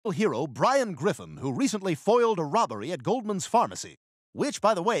Hero Brian Griffin, who recently foiled a robbery at Goldman's Pharmacy, which,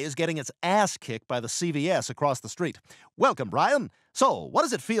 by the way, is getting its ass kicked by the CVS across the street. Welcome, Brian. So, what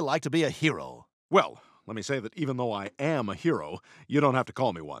does it feel like to be a hero? Well, let me say that even though I am a hero, you don't have to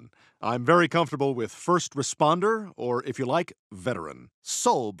call me one. I'm very comfortable with first responder, or if you like, veteran.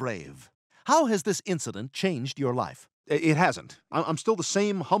 So brave. How has this incident changed your life? It hasn't. I'm still the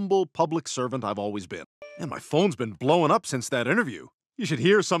same humble public servant I've always been. And my phone's been blowing up since that interview. You should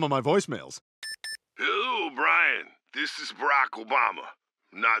hear some of my voicemails. Hello, Brian. This is Barack Obama,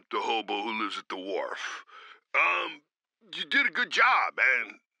 not the hobo who lives at the wharf. You did a good job,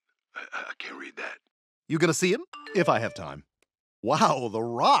 and I can't read that. You gonna see him? If I have time. Wow, The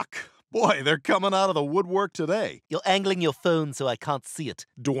Rock. Boy, they're coming out of the woodwork today. You're angling your phone so I can't see it.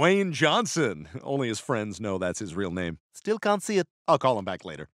 Dwayne Johnson. Only his friends know that's his real name. Still can't see it. I'll call him back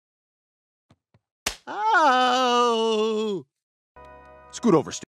later. Oh! Scoot over, Steve.